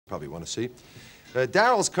probably want to see.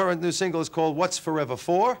 Daryl's current new single is called What's Forever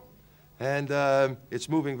For? And it's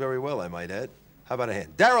moving very well, I might add. How about a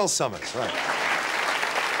hand? Daryl Somers, right.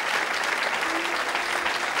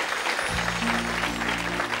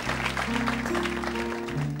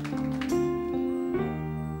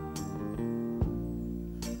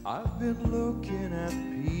 I've been looking at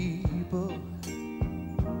people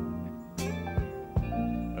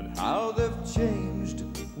and how they've changed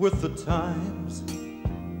with the times.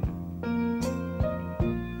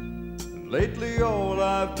 And lately all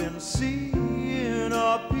I've been seeing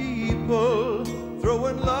are people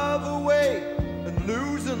throwing love away and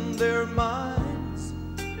losing their minds.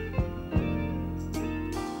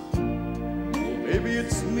 Maybe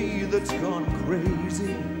it's me that's gone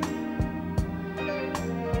crazy,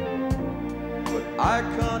 I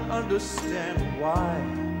can't understand why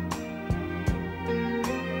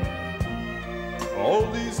all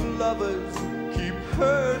these lovers keep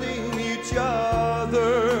hurting each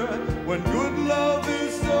other when good love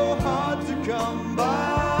is so hard to come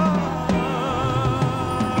by.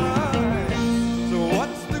 So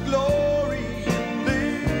what's the glory in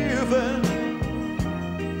living?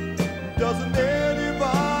 Doesn't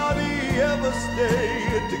anybody ever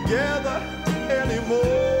stay together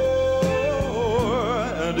anymore?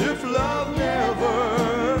 And if love never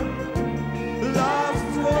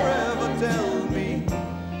lasts forever, tell me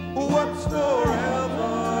what's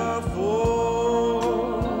forever for?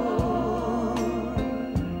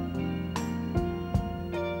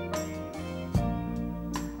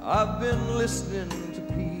 I've been listening to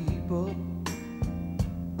people.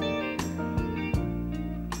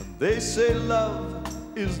 They say love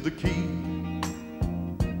is the key,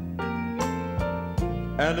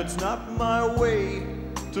 and it's not my way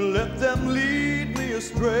to let them lead me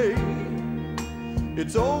astray.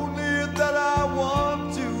 It's only that I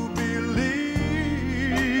want to believe.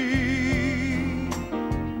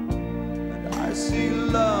 And I see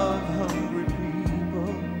love-hungry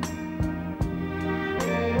people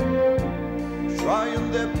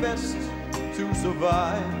trying their best to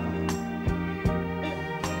survive,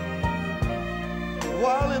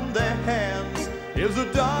 while in their hands is a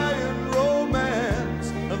dying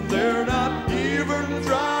romance, and they're not even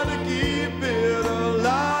trying to keep it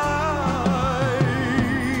alive.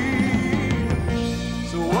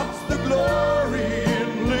 So what's the glory in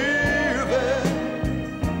living?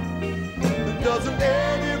 Doesn't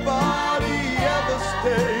anybody ever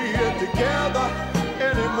stay together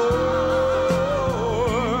anymore?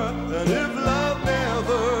 And if love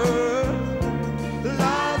never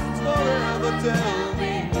lasts forever, tell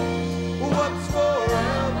me what's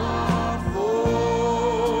forever for?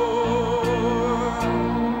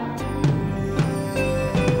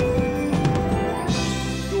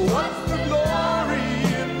 What's the glory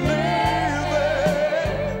in living?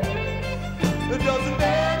 Doesn't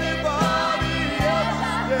anybody ever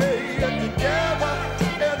stay together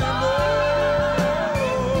anymore?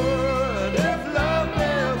 And if love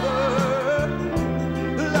never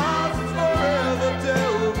lasts forever,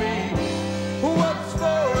 tell me what's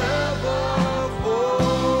forever for?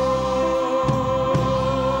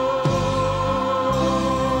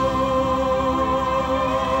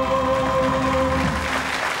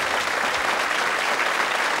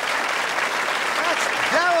 That's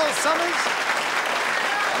Daryl Somers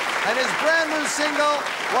and his brand new single,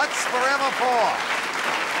 What's Forever For?